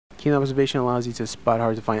Keen observation allows you to spot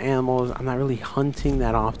hard to find animals. I'm not really hunting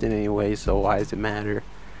that often anyway, so why does it matter?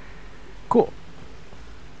 Cool.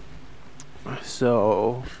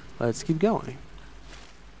 So let's keep going.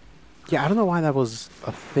 Yeah, I don't know why that was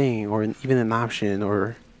a thing or even an option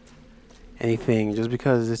or anything, just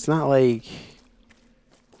because it's not like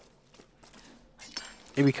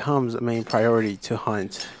it becomes a main priority to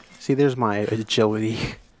hunt. See, there's my agility.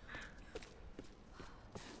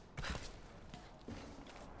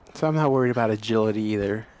 So I'm not worried about agility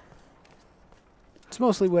either. It's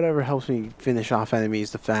mostly whatever helps me finish off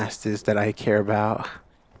enemies the fastest that I care about.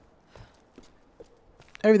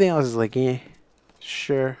 Everything else is like, eh,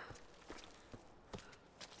 sure.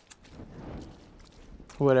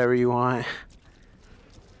 Whatever you want.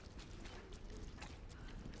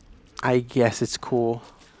 I guess it's cool.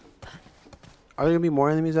 Are there gonna be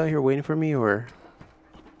more enemies out here waiting for me, or?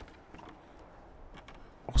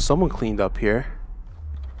 Well, someone cleaned up here.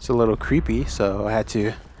 It's a little creepy, so I had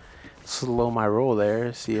to slow my roll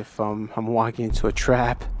there, see if I'm walking into a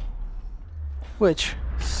trap. Which,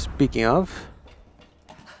 speaking of,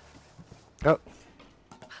 up.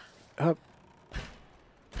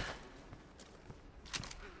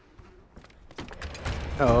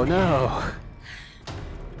 Oh no!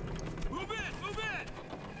 Move in!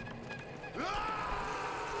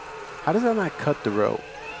 How does that not cut the rope?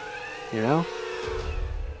 You know?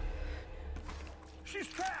 She's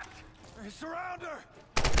trapped! Surround her!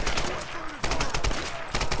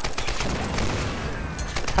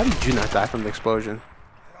 How did you not die from the explosion?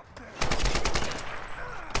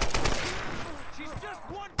 She's just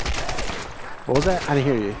one. What was that? I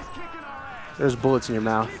didn't hear you. There's bullets in your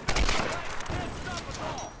mouth.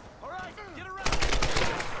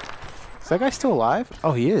 Is that guy still alive?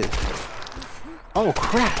 Oh, he is. Oh,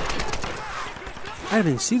 crap. I didn't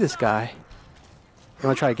even see this guy. You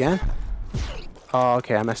want to try again? Oh,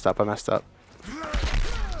 okay. I messed up. Come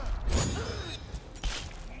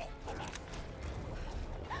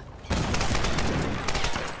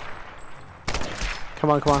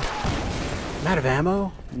on. I'm out of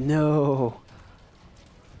ammo? No.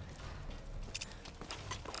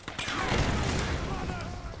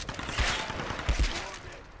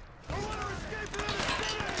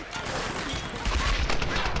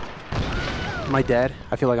 Am I dead?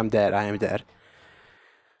 I feel like I'm dead. I am dead.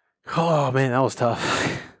 Oh man, that was tough.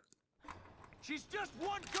 She's just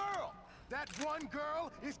one girl. That one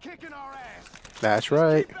girl is kicking our ass. That's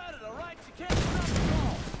right. Keep at it, all right? She can't stop the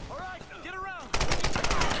ball. All right, get around.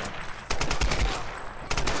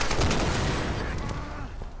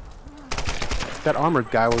 That armored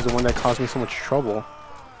guy was the one that caused me so much trouble.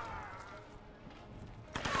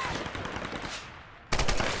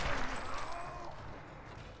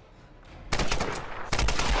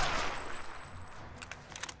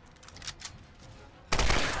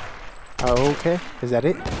 Okay, is that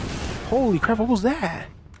it? Holy crap, what was that?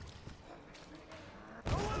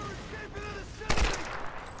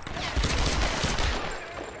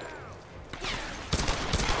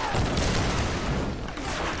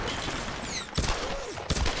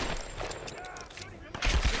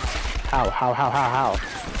 How?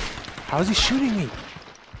 How is he shooting me?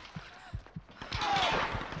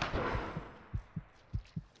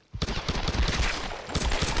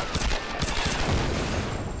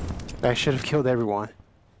 I should have killed everyone.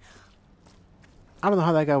 I don't know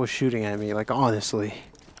how that guy was shooting at me, like, honestly.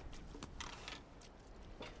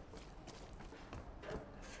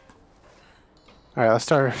 Alright, let's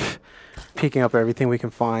start picking up everything we can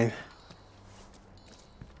find.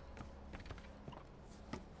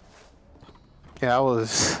 Yeah, I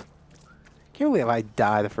was... Can't believe I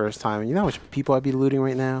died the first time. You know how much people I'd be looting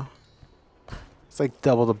right now? It's like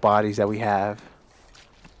double the bodies that we have.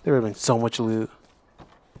 There would have been so much loot.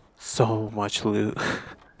 So much loot.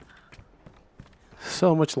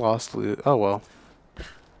 So much lost loot. Oh well.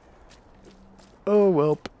 Oh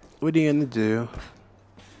well. What are you gonna do?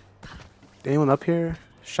 Anyone up here?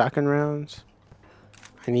 Shotgun rounds?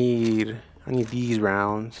 I need these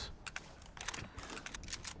rounds.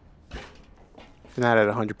 Not at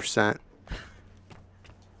 100%.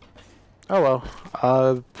 Oh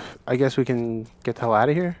well. I guess we can get the hell out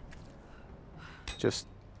of here. Just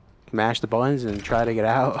mash the buttons and try to get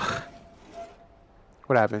out.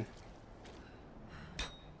 What happened?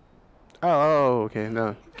 Oh, okay.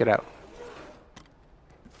 No, get out.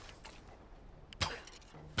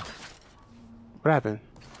 What happened?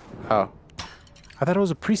 Oh. I thought it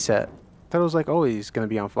was a preset. I thought it was like always gonna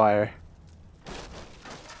be on fire.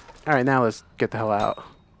 Alright, now let's get the hell out.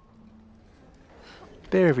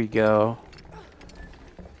 There we go.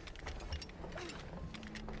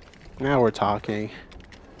 Now we're talking.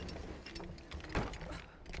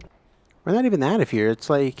 We're not even out of here. It's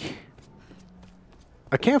like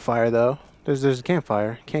a campfire, though. There's a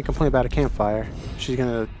campfire. Can't complain about a campfire. She's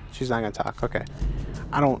not gonna talk. Okay.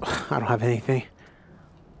 I don't have anything.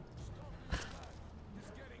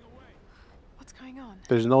 What's going on?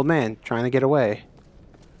 There's an old man trying to get away.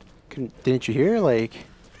 Didn't you hear? Like,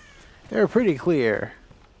 they were pretty clear.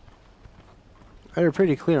 They were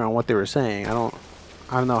pretty clear on what they were saying. I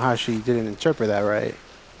don't know how she didn't interpret that right.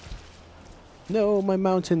 No, my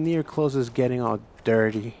mountaineer clothes is getting all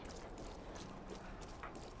dirty.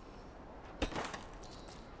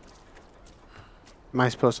 Am I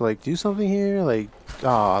supposed to like do something here? Like,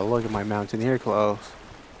 oh, look at my mountaineer clothes.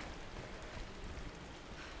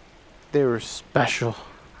 They were special.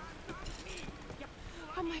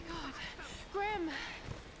 Oh my god. Grim.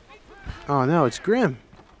 Oh no, it's Grim.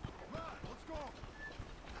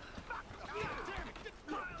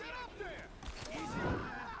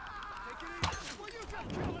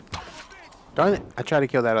 Darn it, I tried to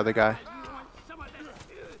kill that other guy.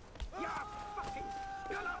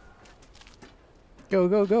 Go,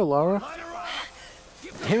 go, go, Lara.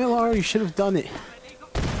 Damn it, Lara, you should have done it.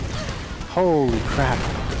 Holy crap.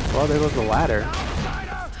 Well, there goes the ladder.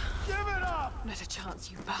 Not a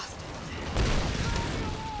chance, you bastards.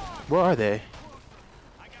 Where are they?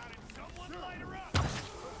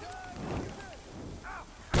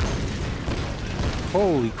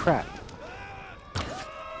 Holy crap.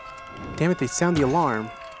 Damn it, they sound the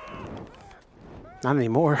alarm. Not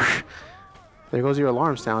anymore. There goes your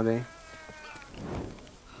alarm sounding.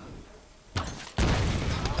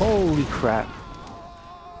 Holy crap.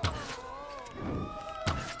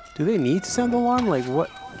 Do they need to sound the alarm? Like,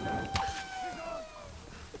 what?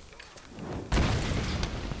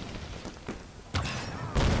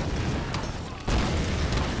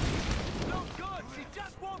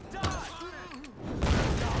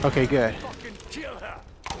 Okay, good.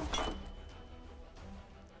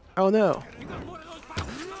 Oh no.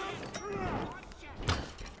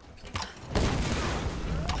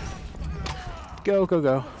 Go, go,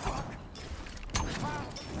 go.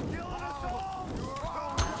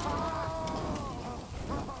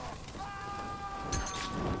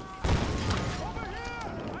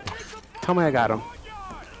 Tell me I got him.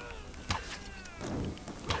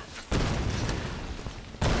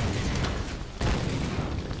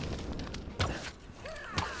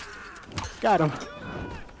 Got him.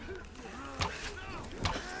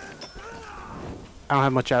 I don't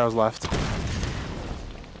have much arrows left.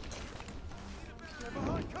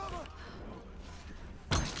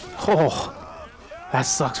 Oh, that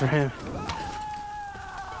sucks for him.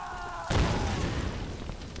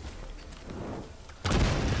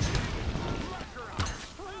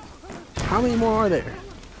 How many more are there?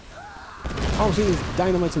 All I'm seeing is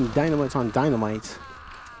dynamites and dynamites on dynamite.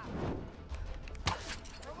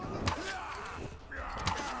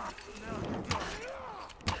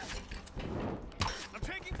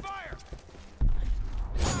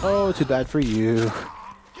 Oh, too bad for you.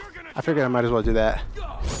 I figured I might as well do that.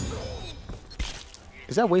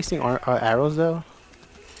 Is that wasting arrows, though?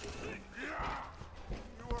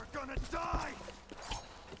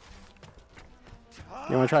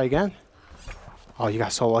 You want to try again? Oh, you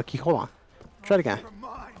got so lucky. Hold on. Try it again.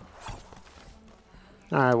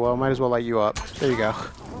 Alright, well, might as well light you up. There you go.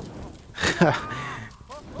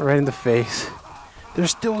 Right in the face.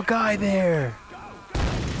 There's still a guy there!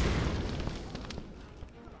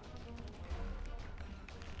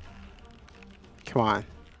 Come on.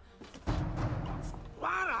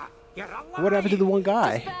 Lara, you're alive. What happened to the one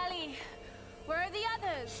guy? Just barely. Where are the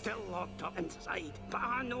others? Still locked up inside, but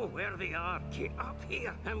I know where they are. Get up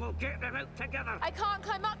here and we'll get them out together. I can't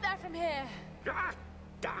climb up there from here. Ah,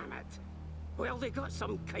 damn it. Well, they got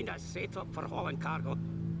some kind of setup for hauling cargo.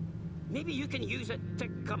 Maybe you can use it to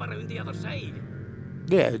come around the other side.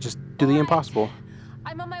 Yeah, just do the impossible.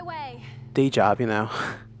 I'm on my way. Day job, you know.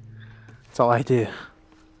 That's all I do.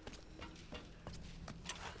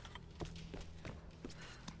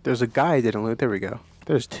 There's a guy I didn't loot. There we go.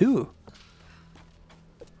 There's two.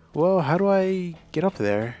 Well, how do I get up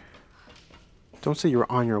there? Don't say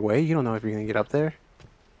you're on your way. You don't know if you're going to get up there.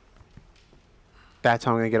 That's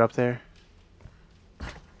how I'm going to get up there.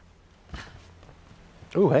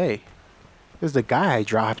 Oh, hey. There's the guy I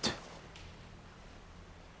dropped.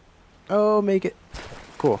 Oh, make it.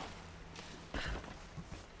 Cool.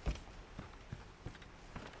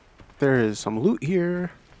 There is some loot here.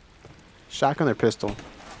 Shotgun or pistol?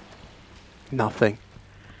 Nothing.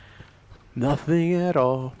 Nothing at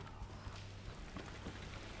all.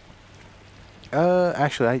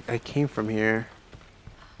 Actually, I came from here.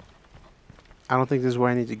 I don't think this is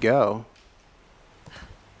where I need to go.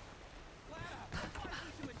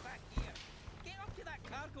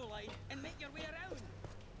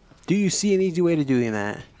 Do you see an easy way to doing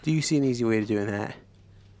that? Do you see an easy way to doing that?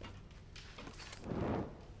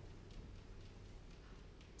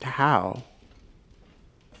 How?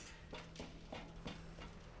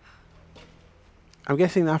 I'm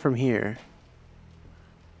guessing not from here.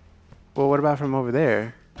 Well, what about from over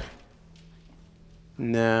there?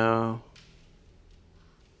 No.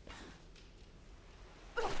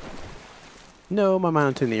 No, my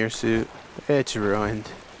mountaineer suit. It's ruined.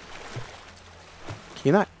 Can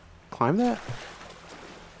you not climb that?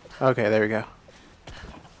 Okay, there we go.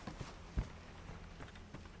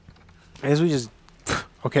 I guess we just...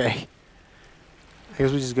 Okay. I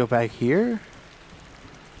guess we just go back here?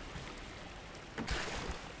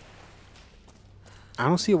 I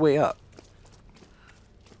don't see a way up.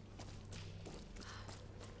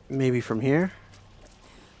 Maybe from here?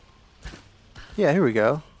 Yeah, here we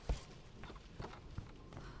go.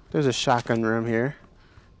 There's a shotgun room here.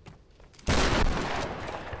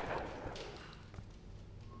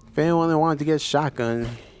 If anyone that wanted to get shotgun,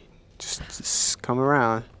 just come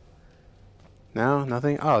around. No,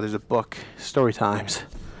 nothing? Oh, there's a book. Story times.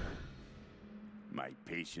 My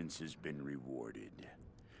patience has been rewarded.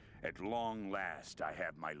 At long last, I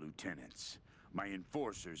have my lieutenants, my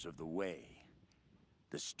enforcers of the way.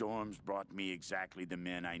 The storms brought me exactly the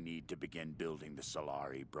men I need to begin building the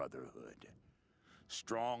Solari Brotherhood.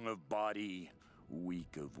 Strong of body,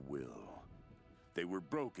 weak of will. They were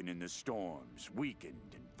broken in the storms,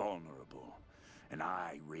 weakened and vulnerable, and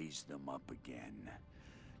I raised them up again.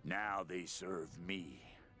 Now they serve me,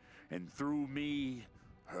 and through me,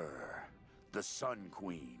 her, the Sun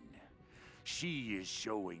Queen. She is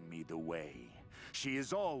showing me the way. She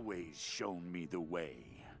has always shown me the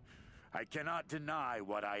way. I cannot deny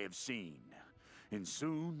what I have seen, and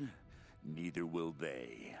soon, neither will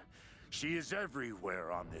they. She is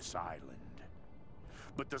everywhere on this island.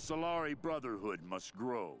 But the Solari Brotherhood must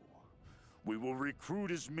grow. We will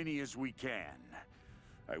recruit as many as we can.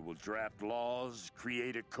 I will draft laws,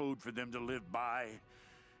 create a code for them to live by,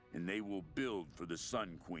 and they will build for the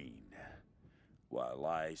Sun Queen, while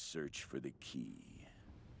I search for the key.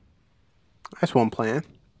 That's one plan.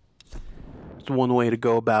 It's one way to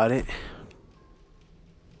go about it.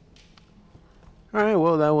 Alright,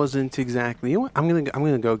 well that wasn't exactly... You know what? I'm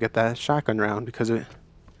gonna go get that shotgun round because it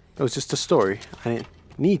was just a story. I didn't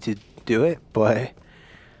need to do it, but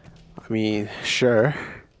I mean, sure.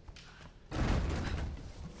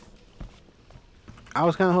 I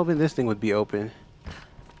was kinda hoping this thing would be open.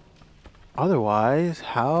 Otherwise,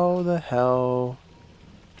 how the hell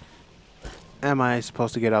am I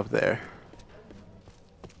supposed to get up there?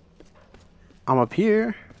 I'm up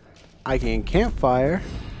here. I can campfire.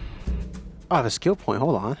 Oh, I have a skill point.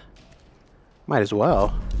 Hold on. Might as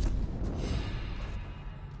well.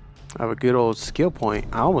 I have a good old skill point.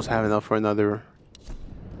 I almost have enough for another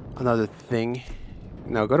thing.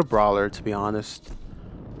 No, go to Brawler, to be honest.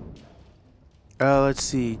 Let's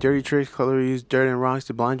see. Dirty tricks. Color use dirt and rocks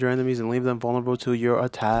to blind your enemies and leave them vulnerable to your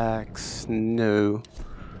attacks. No.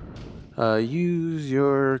 Use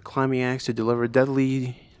your climbing axe to deliver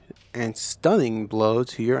deadly and stunning blow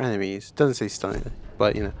to your enemies. Doesn't say stunning,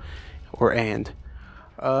 but you know, or and.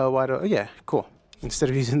 Why do? Yeah, cool. Instead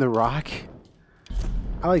of using the rock,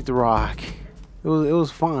 I like the rock. It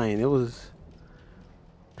was fine. It was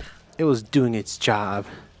doing its job.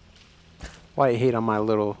 Why I hate on my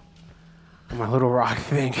little rock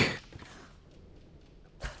thing.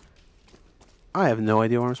 I have no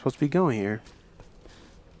idea where I'm supposed to be going here.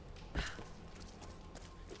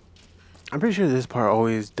 I'm pretty sure this part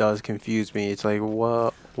always does confuse me. It's like,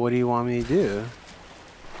 what do you want me to do?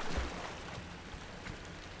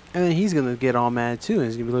 And then he's gonna get all mad too, and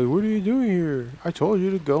he's gonna be like, what are you doing here? I told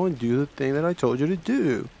you to go and do the thing that I told you to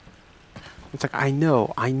do. It's like, I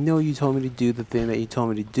know you told me to do the thing that you told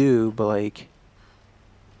me to do, but like,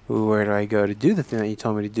 where do I go to do the thing that you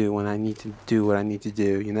told me to do when I need to do what I need to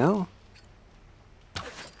do, you know?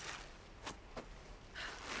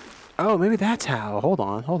 Oh, maybe that's how. Hold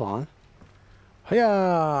on.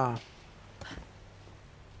 Yeah.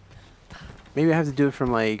 Maybe I have to do it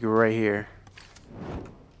from like right here.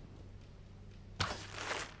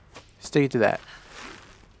 Stick it to that.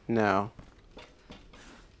 No.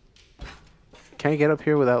 Can I get up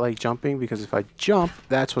here without like jumping? Because if I jump,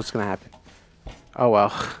 that's what's gonna happen. Oh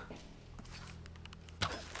well.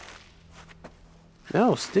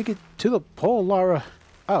 No, stick it to the pole, Lara.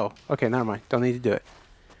 Oh, okay, never mind. Don't need to do it.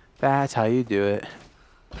 That's how you do it.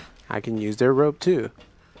 I can use their rope too.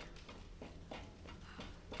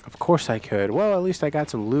 Of course I could. Well, at least I got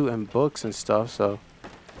some loot and books and stuff, so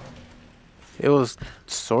it was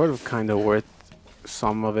sort of kind of worth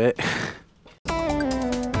some of it.